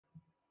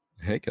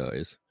Hey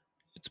guys,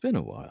 it's been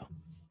a while.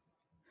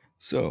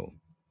 So,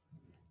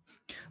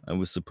 I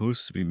was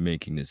supposed to be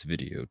making this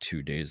video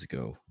 2 days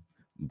ago,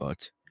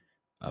 but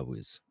I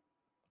was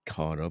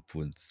caught up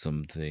with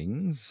some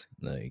things,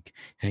 like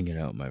hanging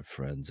out with my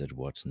friends and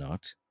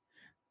whatnot.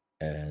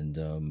 And,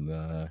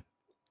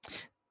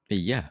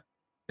 yeah.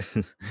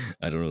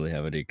 I don't really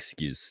have any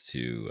excuse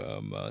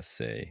to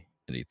say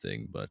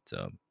anything, but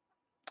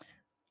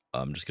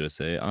I'm just gonna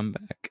say I'm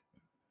back.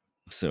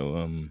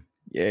 So,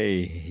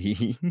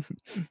 yay.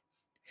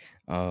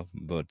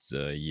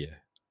 Yeah.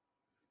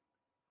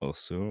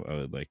 Also, I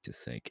would like to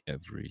thank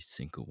every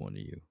single one of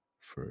you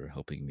for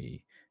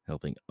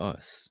helping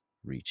us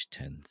reach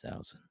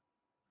 10,000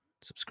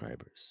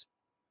 subscribers.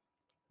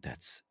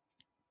 That's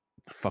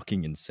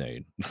fucking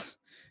insane.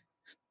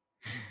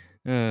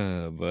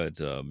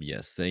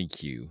 Yes,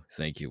 thank you.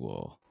 Thank you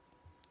all.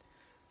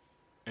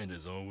 And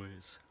as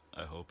always,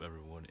 I hope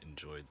everyone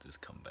enjoyed this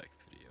comeback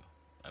video.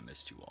 I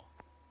missed you all.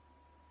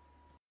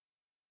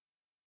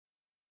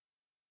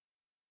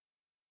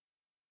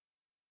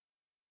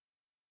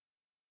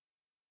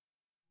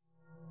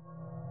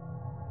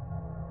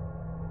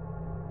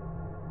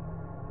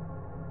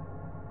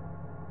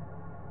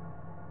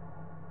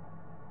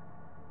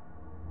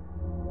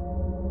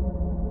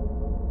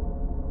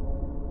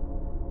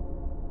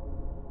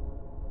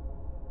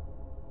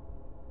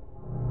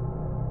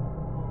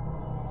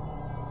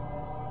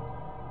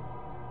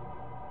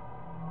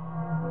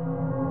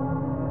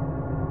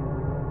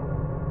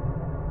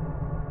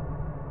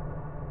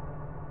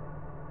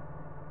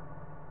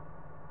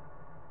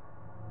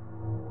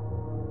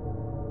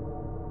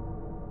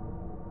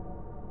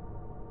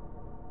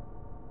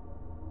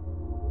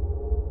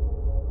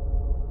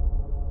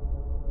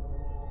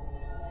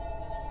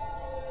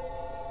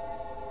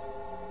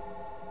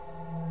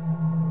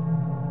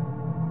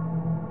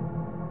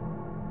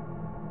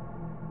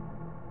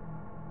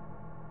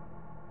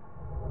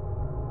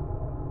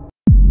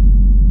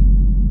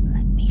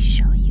 Let me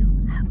show you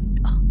how it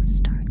all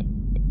started.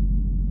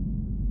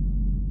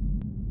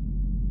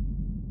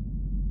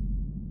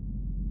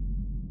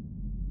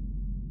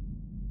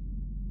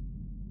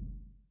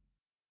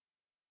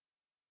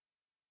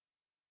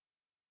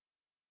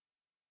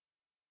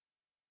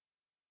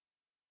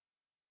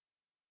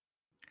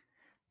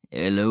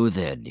 Hello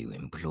there, new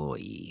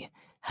employee.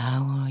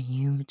 How are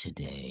you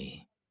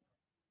today?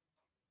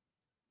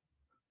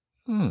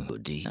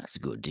 That's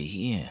good to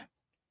hear.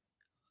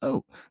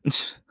 Oh,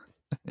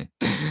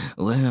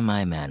 where are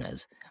my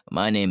manners?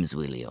 My name's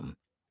William.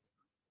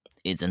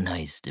 It's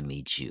nice to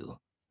meet you.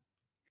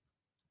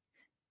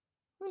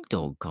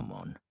 Oh, come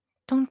on.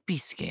 Don't be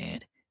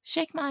scared.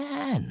 Shake my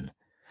hand.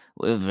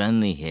 We're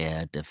friendly here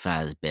at the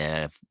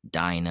Fazbear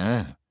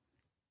Diner.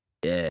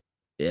 Yeah,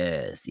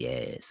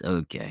 yes.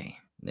 Okay.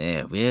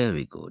 There,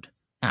 very good.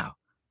 Now,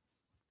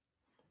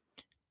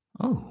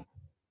 oh,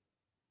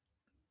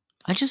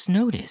 I just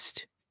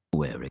noticed.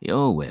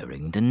 You're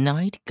wearing the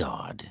Night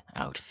Guard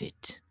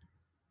outfit.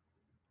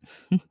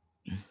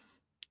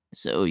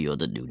 So you're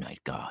the new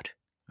Night Guard.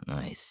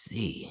 I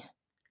see.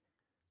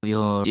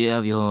 Do you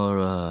have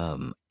your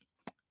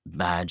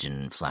badge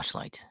and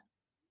flashlight?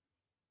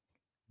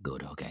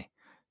 Good, okay.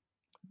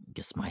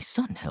 Guess my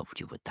son helped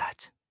you with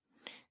that.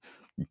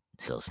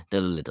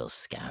 The little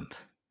scamp.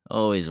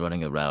 Always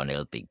running around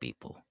helping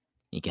people.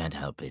 He can't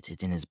help it,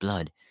 it's in his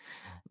blood.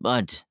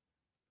 But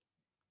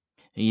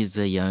he's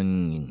a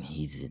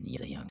youngster.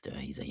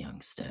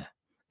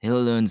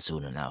 He'll learn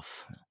soon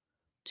enough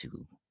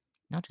to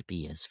not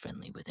be as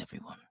friendly with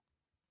everyone.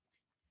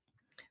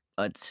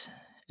 But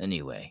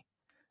anyway,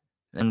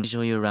 let me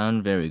show you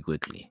around very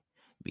quickly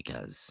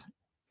because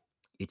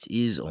it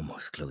is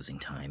almost closing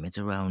time. It's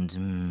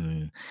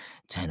around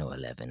 10 or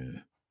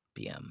 11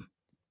 p.m.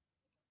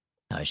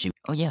 I should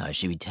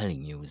be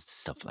telling you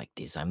stuff like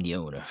this. I'm the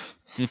owner.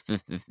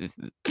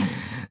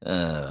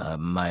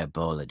 My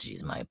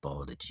apologies.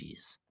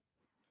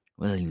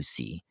 Well, you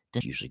see,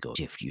 the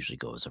shift usually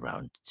goes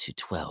around to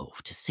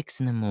 12 to 6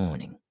 in the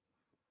morning.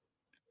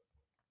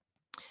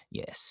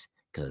 Yes,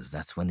 because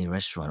that's when the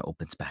restaurant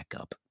opens back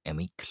up, and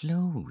we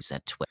close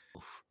at 12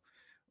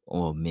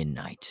 or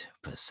midnight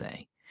per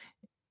se.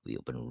 We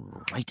open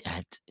right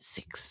at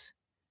 6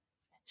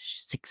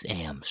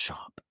 a.m.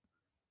 sharp.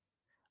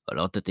 A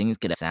lot of things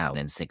get us out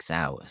in 6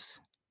 hours.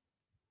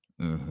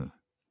 hmm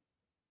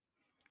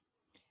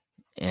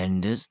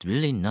And there's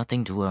really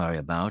nothing to worry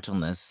about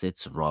unless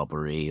it's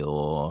robbery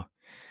or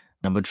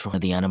the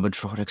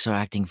animatronics are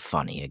acting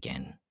funny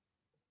again.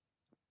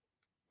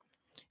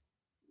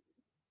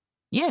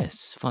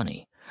 Yes,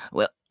 funny.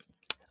 Well,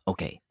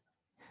 okay.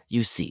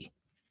 You see,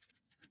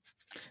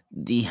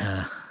 the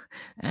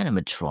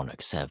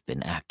animatronics have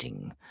been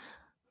acting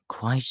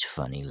quite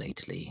funny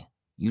lately,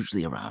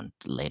 usually around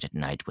late at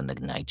night when the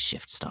night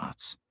shift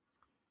starts.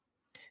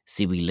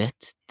 See, we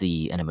let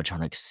the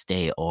animatronics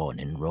stay on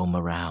and roam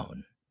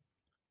around,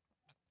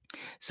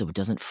 so it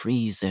doesn't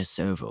freeze their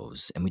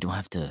servos, and we don't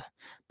have to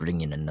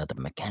bring in another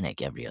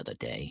mechanic every other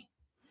day.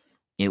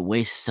 It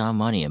wastes our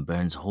money and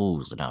burns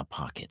holes in our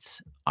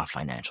pockets, our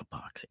financial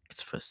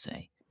pockets, per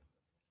se.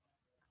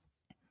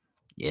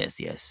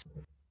 Yes, yes.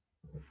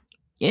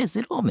 Yes,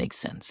 it all makes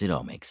sense. It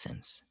all makes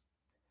sense.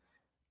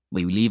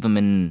 We leave him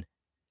in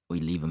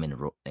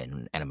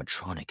in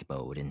animatronic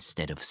mode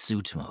instead of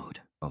suit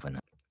mode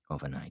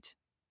overnight.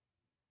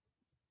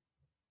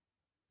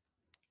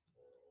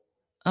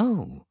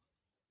 Oh,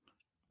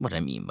 what I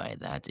mean by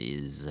that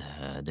is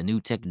the new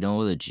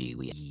technology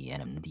the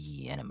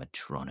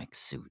animatronic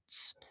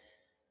suits.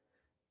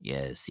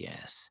 Yes,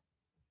 yes.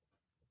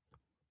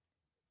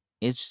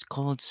 It's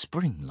called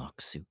spring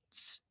lock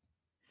suits.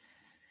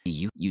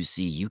 You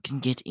see, you can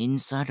get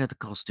inside of the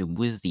costume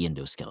with the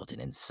endoskeleton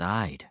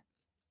inside.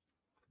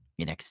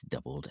 It acts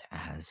doubled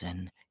as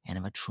an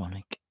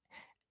animatronic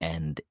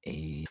and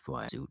a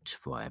suit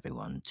for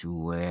everyone to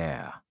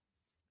wear.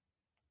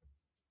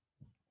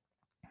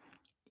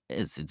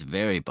 Yes, it's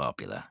very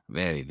popular.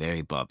 Very,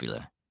 very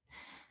popular.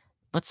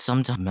 But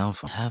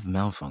sometimes have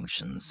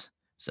malfunctions,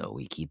 so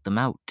we keep them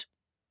out.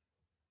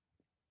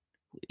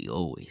 We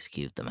always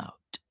keep them out.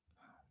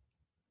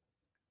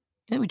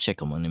 And we check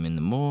them on them in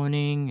the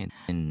morning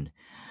and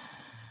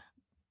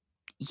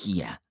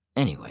yeah.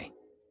 Anyway,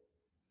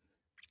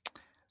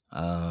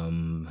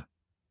 um,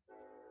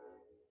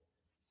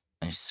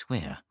 I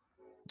swear,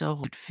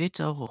 would fit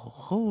a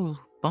whole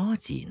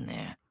body in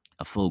there.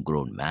 A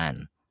full-grown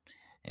man,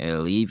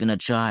 hell, even a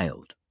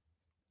child.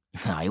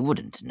 I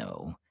wouldn't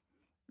know.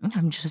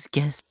 I'm just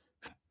guessing.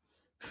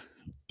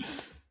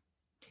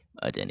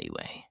 But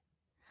anyway,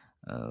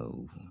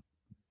 oh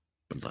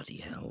bloody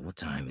hell! What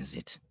time is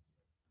it?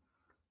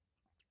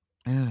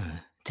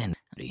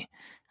 10:30.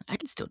 I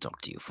can still talk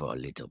to you for a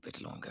little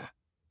bit longer.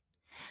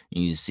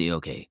 You see,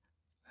 okay.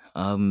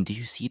 Do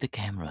you see the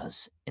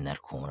cameras in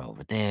that corner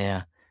over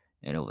there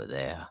and over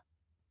there?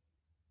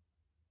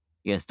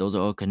 Yes, those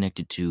are all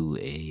connected to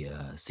a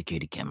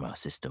security camera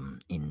system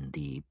in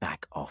the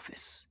back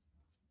office.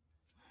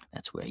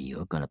 That's where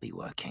you're gonna be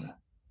working.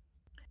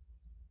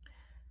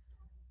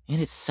 And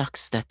it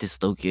sucks that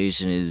this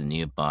location is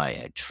nearby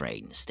a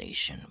train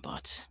station,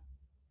 but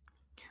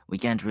we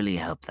can't really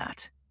help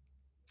that.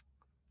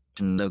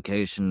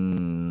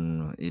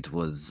 Location, it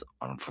was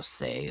on for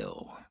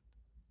sale.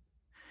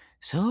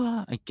 So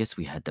I guess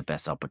we had the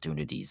best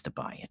opportunities to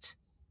buy it.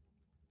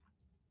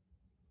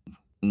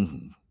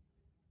 Mhm.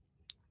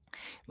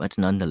 But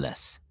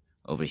nonetheless,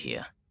 over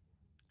here,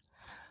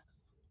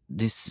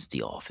 this is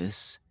the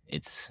office.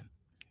 It's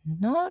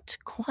not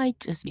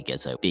quite as big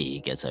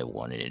as I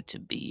wanted it to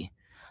be,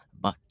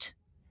 but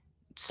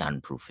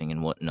soundproofing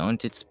and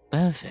whatnot, it's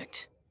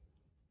perfect.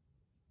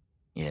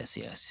 Yes,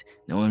 yes,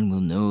 no one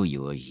will know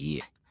you are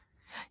here.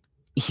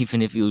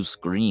 Even if you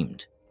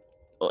screamed,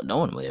 no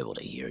one will be able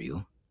to hear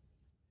you.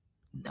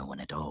 No one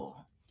at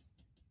all.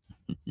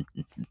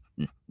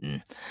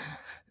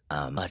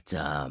 But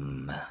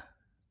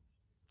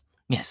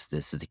yes,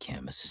 this is the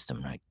camera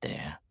system right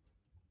there.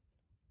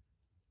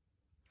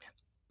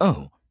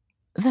 Oh,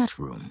 that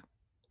room.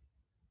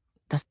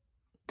 That's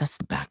that's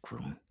the back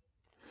room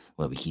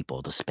where we keep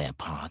all the spare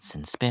parts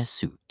and spare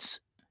suits.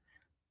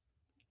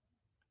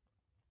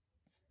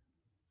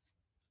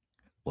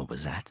 What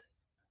was that?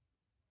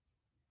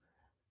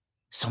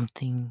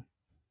 Something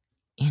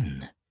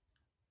in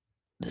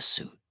the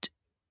suit.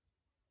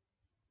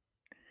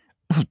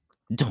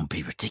 Don't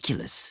be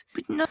ridiculous.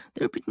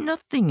 There'd be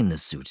nothing in the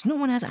suit. No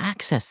one has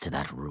access to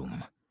that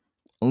room.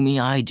 Only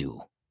I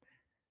do.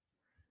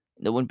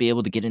 No one would be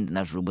able to get into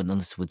that room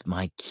unless with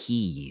my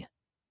key,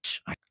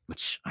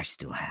 which I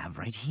still have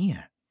right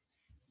here.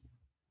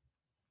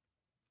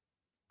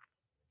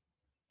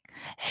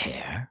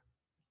 Hair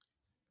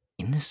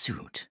in the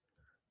suit.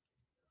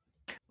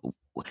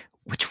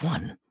 Which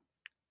one?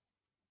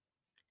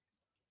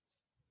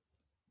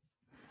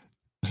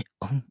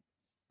 Oh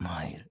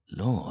my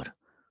lord.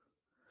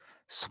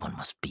 Someone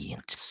must be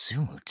in the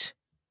suit.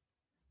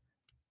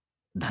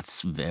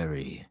 That's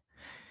very.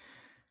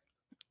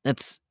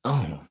 That's.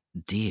 Oh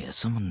dear.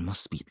 Someone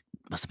must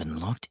have been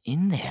locked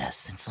in there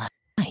since last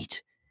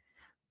night.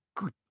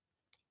 Good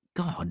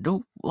God!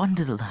 No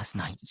wonder the last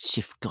night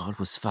shift guard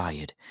was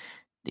fired.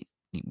 They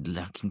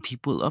locking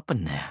people up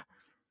in there.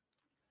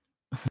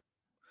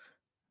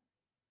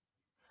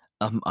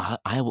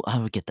 I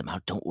will get them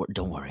out. Don't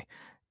worry.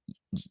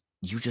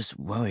 You just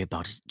worry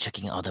about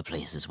checking other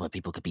places where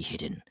people could be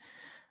hidden.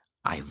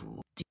 I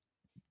will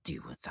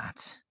deal with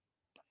that.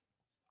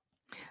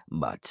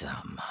 But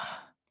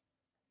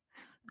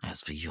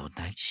as for your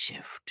night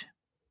shift,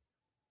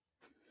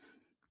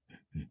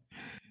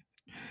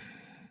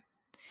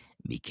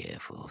 be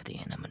careful of the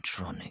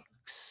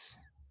animatronics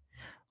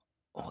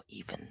or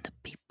even the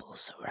people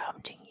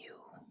surrounding you.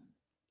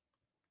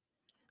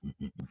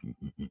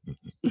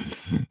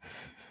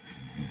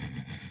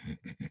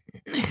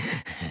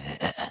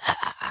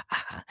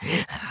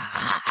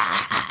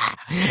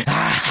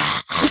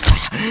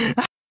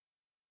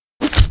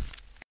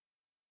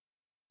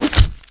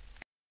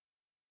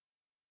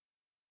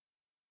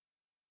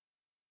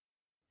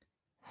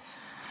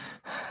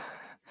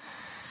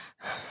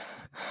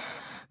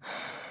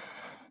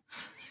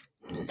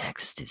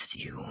 Next is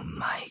you,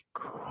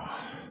 Michael.